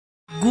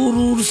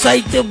গুরুর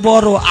চাইতে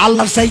বড়,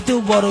 আল্লাহর চাইতেও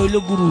বড় হইল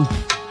গুরু।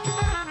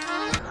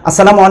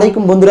 আসসালামু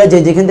আলাইকুম বন্ধুরা,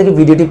 যেখান থেকে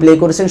ভিডিওটি প্লে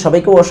করেছেন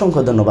সবাইকে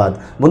অসংখ্য ধন্যবাদ।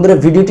 বন্ধুরা,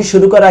 ভিডিওটি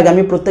শুরু করার আগে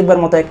আমি প্রত্যেকবার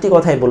মতো একটি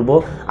কথাই বলবো,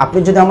 আপনি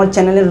যদি আমার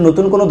চ্যানেলের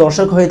নতুন কোনো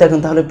দর্শক হয়ে থাকেন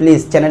তাহলে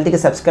প্লিজ চ্যানেলটিকে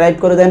সাবস্ক্রাইব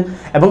করে দেন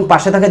এবং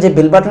পাশে থাকা যে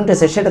বেল বাটনটি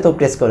আছে সেটাতেও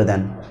প্রেস করে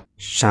দেন।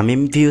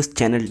 শামীম ভিউজ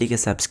চ্যানেলটিকে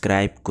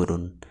সাবস্ক্রাইব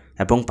করুন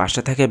এবং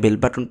পাশে থাকা বেল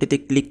বাটনটিতে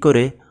ক্লিক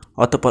করে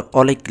অতঃপর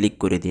অলে ক্লিক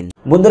করে দিন।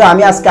 বন্ধুরা,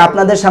 আমি আজকে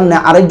আপনাদের সামনে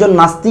আরেকজন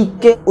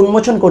নাস্তিককে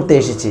উন্মোচন করতে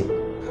এসেছি।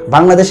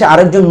 বাংলাদেশে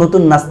আরেকজন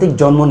নতুন নাস্তিক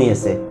জন্ম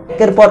নিয়েছে।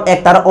 একের পর এক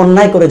তারা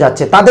অন্যায় করে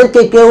যাচ্ছে, তাদেরকে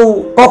কেউ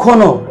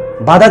কখনো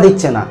বাধা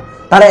দিচ্ছে না।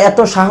 তারা এত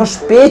সাহস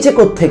পেয়েছে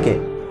কোত্থেকে?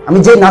 আমি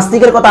যে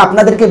নাস্তিকের কথা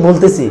আপনাদেরকে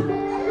বলতেছি,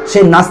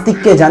 সেই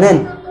নাস্তিককে জানেন?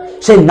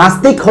 সেই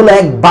নাস্তিক হলো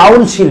এক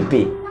বাউল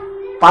শিল্পী,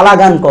 পালা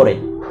গান করে।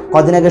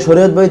 কদিন আগে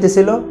শরীয়ত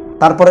বইতেছিল,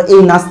 তারপরে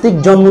এই নাস্তিক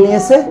জন্ম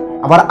নিয়েছে,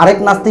 আবার আরেক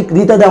নাস্তিক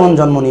রিতা দেওয়ান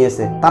জন্ম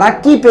নিয়েছে। তারা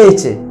কি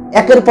পেয়েছে?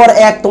 একের পর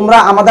এক তোমরা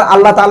আমাদের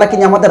আল্লাহ তাআলাকে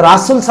নিয়ে, আমাদের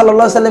রাসূল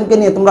সাল্লাল্লাহু আলাইহি সাল্লামকে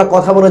নিয়ে তোমরা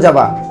কথা বলে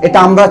যাবা, এটা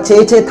আমরা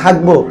চেয়ে চেয়ে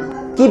থাকবো।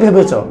 কি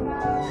ভেবেছ?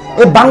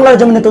 এই বাংলার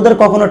জমিনে তোদের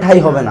কখনো ঠাঁই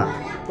হবে না।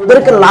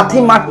 তোদেরকে লাথি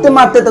মারতে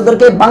মারতে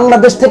তোদেরকে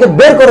বাংলাদেশ থেকে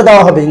বের করে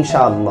দেওয়া হবে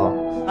ইনশাআল্লাহ।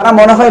 তারা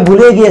মনে হয়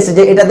ভুলে গিয়েছে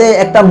যে এটাতে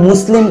একটা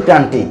মুসলিম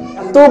কান্ট্রি।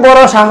 এত বড়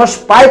সাহস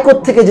পায়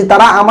কোত্থেকে যে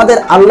তারা আমাদের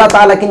আল্লাহ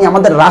তাআলাকে নিয়ে,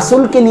 আমাদের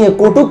রাসূলকে নিয়ে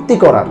কটূক্তি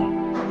করার?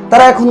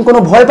 তারা এখন কোনো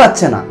ভয়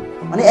পাচ্ছে না।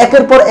 মানে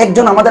একের পর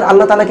একজন আমাদের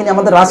আল্লাহ তাআলাকে নিয়ে,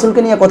 আমাদের রাসূলকে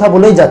নিয়ে কথা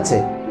বলেই যাচ্ছে।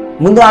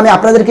 বন্ধুরা, আমি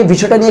আপনাদেরকে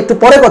বিষয়টা নিয়ে একটু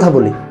পরে কথা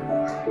বলি।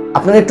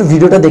 আপনারা একটু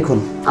ভিডিওটা দেখুন।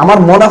 আমার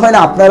মনে হয় না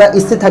আপনারা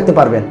স্থির থাকতে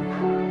পারবেন,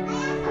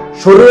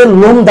 শরীরের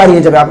লোম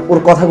দাঁড়িয়ে যাবে ওর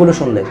কথাগুলো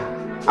শুনলে।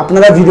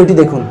 আপনারা ভিডিওটি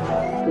দেখুন।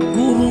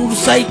 গুরুর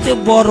চাইতে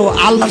বড়,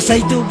 আল্লাহর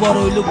চাইতেও বড়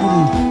হইল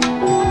গুরু।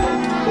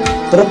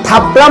 তোরা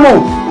থাপড়ামো,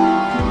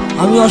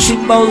 আমি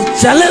অসীম বাউল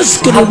চ্যালেঞ্জ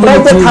করে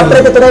থাপড়াইতে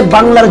থাপড়াইতে তোরা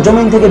বাংলার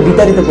জমিন থেকে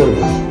বিতাড়িত করবে।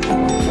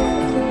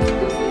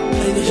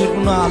 এই দেশের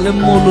কোনো আলেম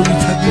মৌলবী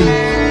থাকলে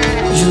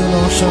সেজন্য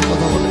আমার সঙ্গে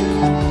কথা বলে।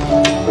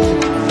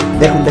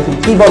 দেখুন দেখুন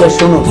কি বলে,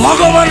 শুনুন।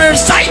 ভগবানের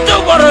চাইতেও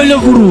বড় হইল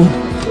গুরু।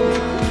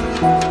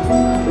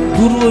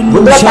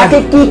 বন্ধুরা, তাকে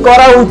কি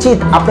করা উচিত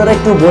আপনারা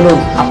একটু বলুন।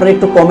 আপনারা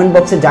একটু কমেন্ট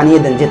বক্সে জানিয়ে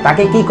দেন যে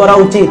তাকে কি করা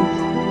উচিত।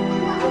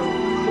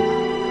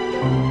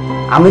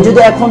 আমি যদি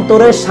এখন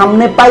তোর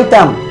সামনে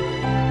পাইতাম,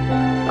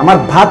 আমার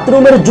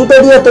বাথরুমের জুতো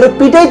দিয়ে তোরে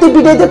পিটাইতে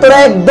পিটাইতে তোরা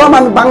একদম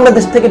আমি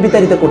বাংলাদেশ থেকে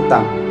বিতাড়িত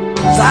করতাম।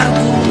 যার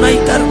গুরু নাই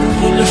তার গুরু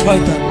হইল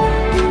শয়তান।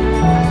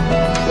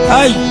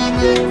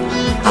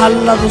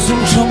 আল্লাহ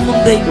রসুল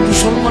সম্বন্ধে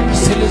মুসলমানের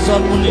ছেলে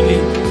জন্ম নিলে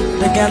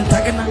জ্ঞান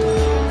থাকে না?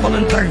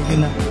 বলেন থাকে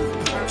কিনা?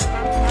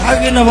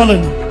 থাকে না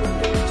বলেন?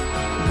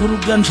 গুরু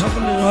জ্ঞান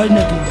সকলের হয়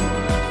নাকি?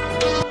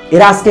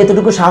 এরা আজকে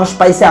এতটুকু সাহস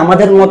পাইছে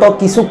আমাদের মতো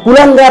কিছু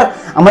কুলাঙ্গার,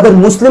 আমাদের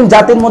মুসলিম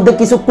জাতির মধ্যে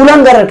কিছু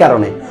কুলাঙ্গারের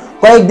কারণে।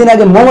 কয়েকদিন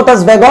আগে মমতাজ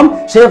বেগম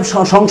সে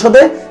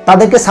সংসদে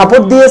তাদেরকে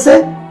সাপোর্ট দিয়েছে।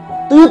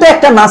 তুই তো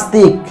একটা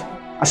নাস্তিক।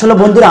 আসলে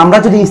বন্ধুরা, আমরা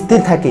যদি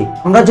স্থির থাকি,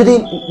 আমরা যদি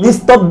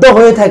নিস্তব্ধ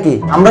হয়ে থাকি,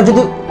 আমরা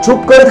যদি চুপ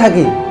করে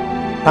থাকি,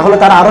 তাহলে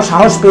তারা আরো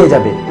সাহস পেয়ে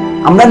যাবে।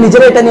 আমরা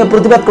নিজেরা এটা নিয়ে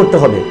প্রতিবাদ করতে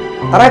হবে।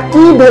 তারা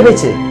কি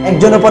ভেবেছে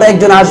একজনের পর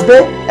একজন আসবে,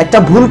 একটা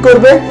ভুল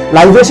করবে,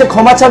 লাইভে এসে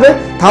ক্ষমা চাবে,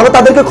 তাহলে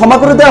তাদেরকে ক্ষমা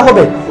করে দেওয়া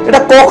হবে? এটা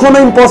কখনো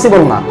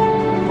ইম্পসিবল না।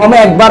 ক্ষমা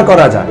একবার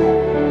করা যায়,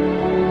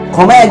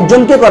 ক্ষমা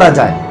একজনকে করা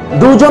যায়,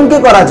 দুজনকে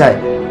করা যায়।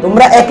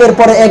 তোমরা একের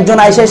পরে একজন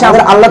আইসা এসে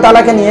আমাদের আল্লাহ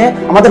তাআলাকে নিয়ে,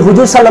 আমাদের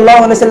হুজুর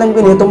সাল্লাল্লাহু আলাইহি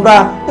সাল্লামকে নিয়ে তোমরা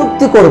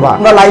চুক্তি করবা,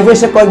 তোমরা লাইভে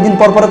এসে কয়েকদিন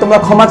পর পরে তোমরা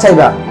ক্ষমা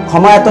চাইবা।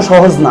 ক্ষমা এত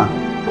সহজ না।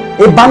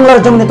 এই বাংলার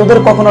জমিনে তোদের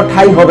কখনো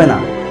ঠাঁই হবে না।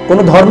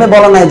 কোনো ধর্মে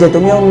বলা নাই যে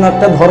তুমি অন্য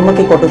একটা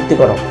ধর্মকে কটূক্তি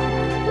করো।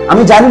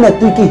 আমি জানি না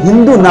তুই কি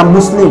হিন্দু না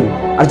মুসলিম,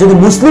 আর যদি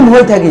মুসলিম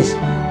হয়ে থাকিস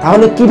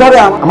তাহলে কিভাবে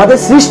আমাদের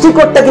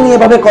সৃষ্টিকর্তাকে নিয়ে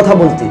এভাবে কথা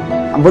বলতি?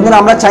 বন্ধুরা,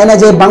 আমরা চাই না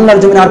যে বাংলার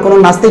জমিনে আর কোনো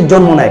নাস্তিক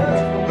জন্ম নেয়।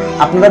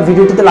 আপনারা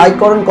ভিডিওটিতে লাইক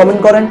করেন,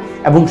 কমেন্ট করেন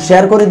এবং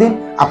শেয়ার করে দিন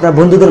আপনার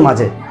বন্ধুদের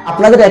মাঝে।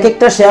 আপনাদের এক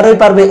একটা শেয়ারই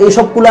পারবে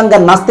এইসব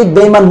কুলাঙ্গার নাস্তিক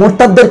বেঈমান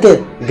মুরতাদদেরকে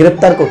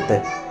গ্রেফতার করতে।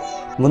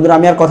 বন্ধুরা,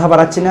 আমি আর কথা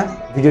বাড়াচ্ছি না,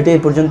 ভিডিওটি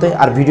এই পর্যন্তই।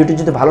 আর ভিডিওটি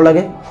যদি ভালো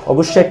লাগে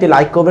অবশ্যই একটি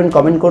লাইক করবেন,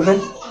 কমেন্ট করবেন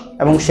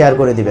এবং শেয়ার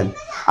করে দিবেন।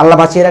 আল্লাহ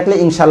বাঁচিয়ে রাখলে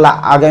ইনশাল্লাহ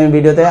আগামী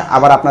ভিডিওতে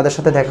আবার আপনাদের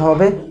সাথে দেখা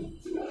হবে।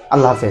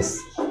 আল্লাহ হাফেজ,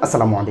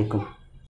 আসসালামু আলাইকুম।